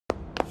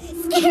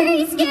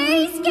Scary,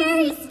 scary,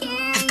 scary,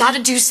 scary. I've got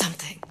to do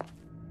something.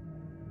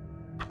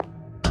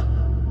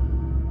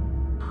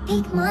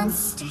 Big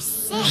monster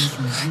sick.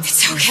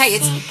 It's okay.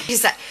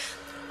 It's that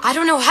I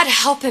don't know how to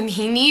help him.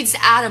 He needs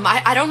Adam.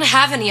 I don't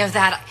have any of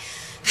that.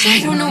 I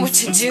don't know what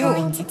to do.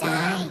 Going to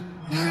die.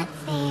 Not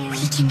fair.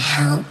 We can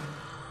help.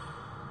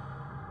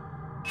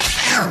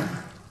 Help.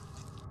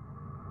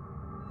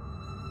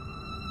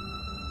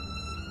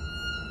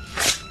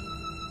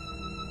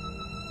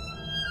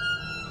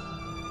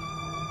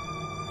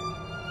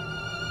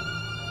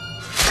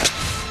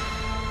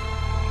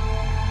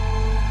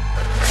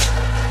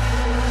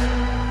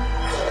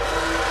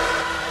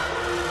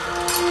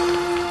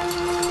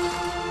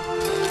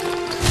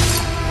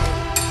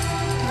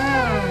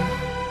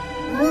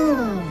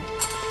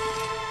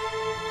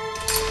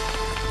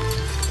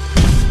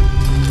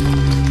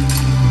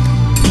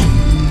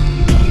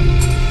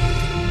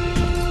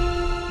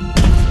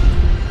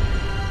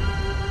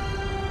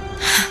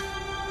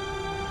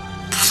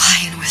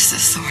 The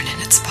thorn in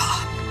its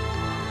paw.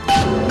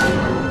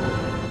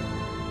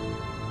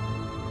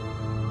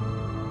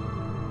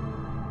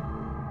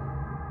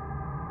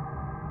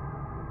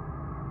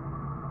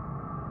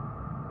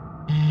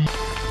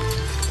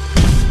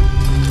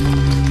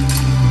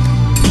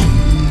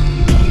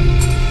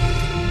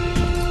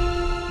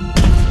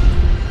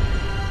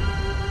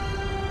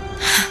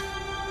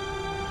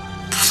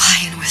 The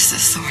lion with the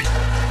thorn.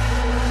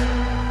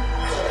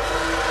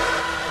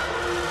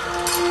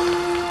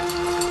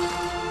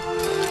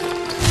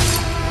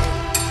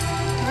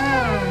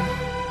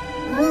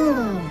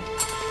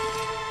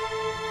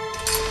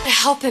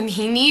 Help him.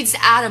 He needs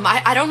Adam.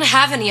 I don't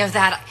have any of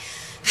that.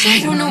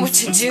 I don't know what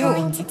to do.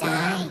 Going to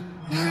die.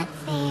 Not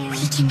fair.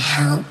 We can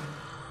help.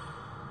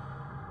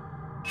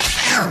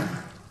 Help.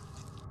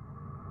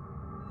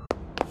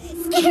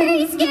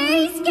 Scary,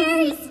 scary,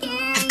 scary,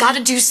 scary. I've got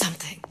to do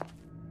something.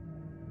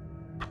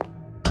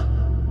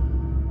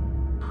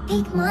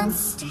 Big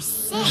monster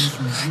sick.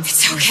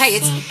 It's okay.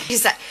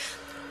 It's that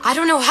I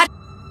don't know how.